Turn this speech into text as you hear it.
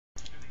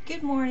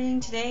Good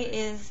morning. Today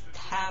is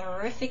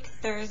Terrific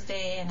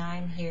Thursday, and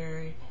I'm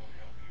here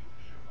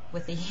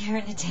with a year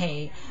and a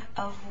day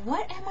of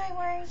what am I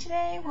wearing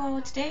today?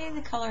 Well, today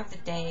the color of the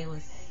day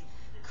was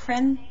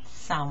crimson,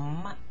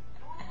 and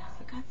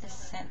I forgot the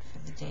scent for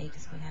the day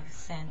because we have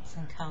scents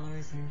and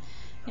colors and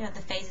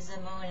the phases of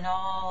the moon and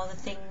all the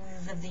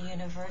things of the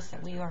universe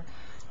that we are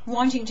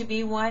wanting to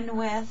be one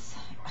with.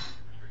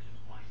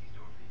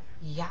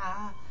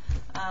 Yeah.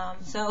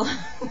 So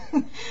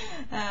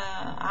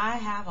I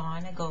have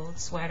on a gold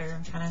sweater.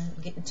 I'm trying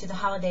to get into the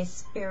holiday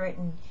spirit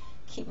and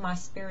keep my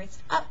spirits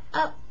up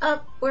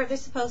where they're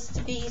supposed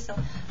to be. So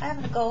I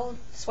have a gold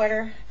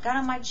sweater. Got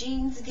on my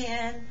jeans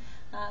again.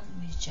 Let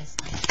me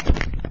just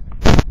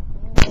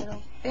a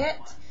little bit.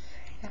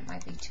 That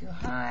might be too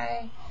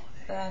high,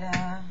 but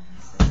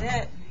this is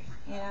it.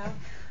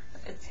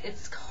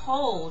 It's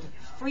cold,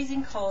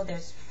 freezing cold.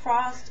 There's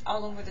frost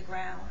all over the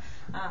ground.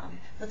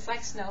 Looks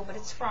like snow, but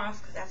it's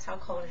frost because that's how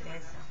cold it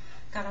is.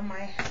 Got on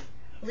my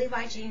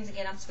Levi jeans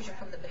again. I'm switching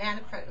from the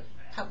Banana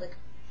Republic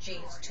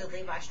jeans to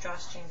Levi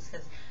Strauss jeans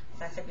because,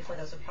 as I said before,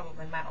 those are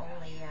probably my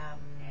only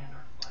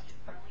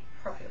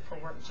appropriate for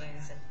work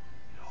jeans. And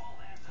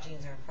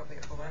jeans are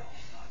appropriate for work.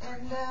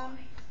 And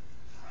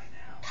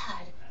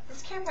God,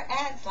 this camera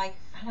adds like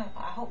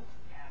I hope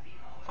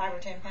 5 or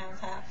 10 pounds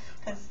high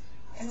because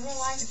in real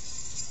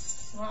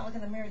life, when I look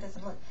in the mirror, it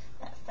doesn't look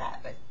that fat,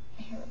 but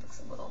here it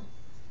looks a little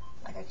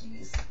like I could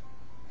use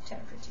 10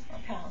 or 15 more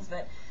pounds.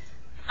 But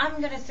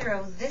I'm going to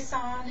throw this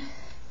on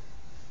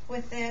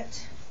with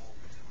it.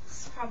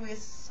 It's probably a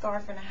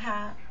scarf and a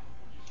hat.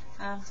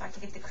 So I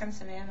can get the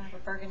crimson in. I have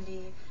a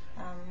burgundy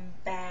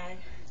bag.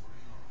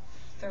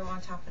 Throw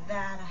on top of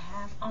that. I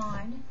have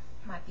on,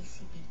 might be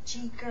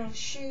CBG girl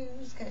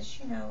shoes because,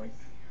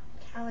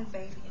 it's Cali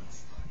baby.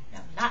 It's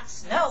not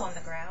snow on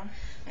the ground.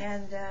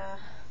 And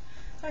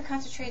I'm going to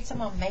concentrate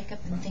some on makeup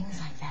and things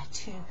like that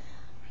too.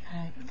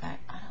 I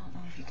don't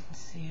know if you can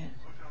see it.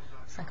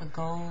 It's like a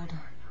gold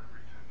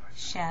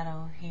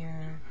shadow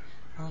here,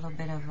 a little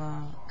bit of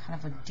a kind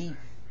of a deep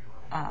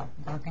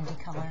burgundy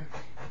color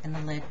in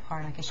the lid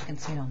part. I guess you can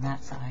see it on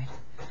that side.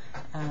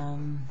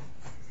 And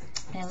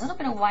a little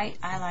bit of white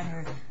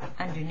eyeliner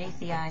underneath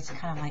the eyes to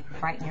kind of like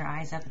brighten your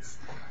eyes up. It's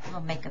a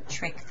little makeup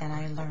trick that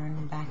I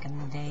learned back in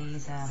the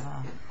days of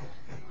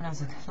when I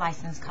was a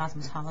licensed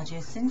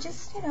cosmetologist, and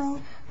just,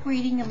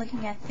 reading and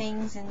looking at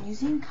things and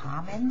using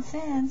common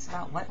sense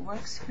about what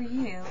works for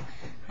you,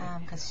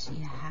 because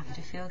you have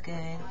to feel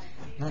good,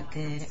 look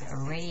good,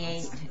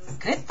 radiate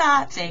good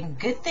thoughts, and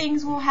good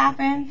things will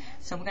happen.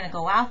 So we're going to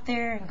go out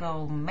there and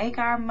go make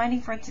our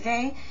money for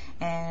today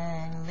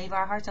and leave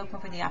our hearts open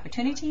for the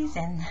opportunities.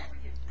 And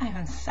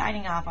I'm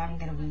signing off. I'm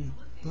going to be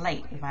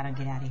late if I don't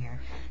get out of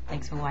here.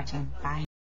 Thanks for watching. Bye.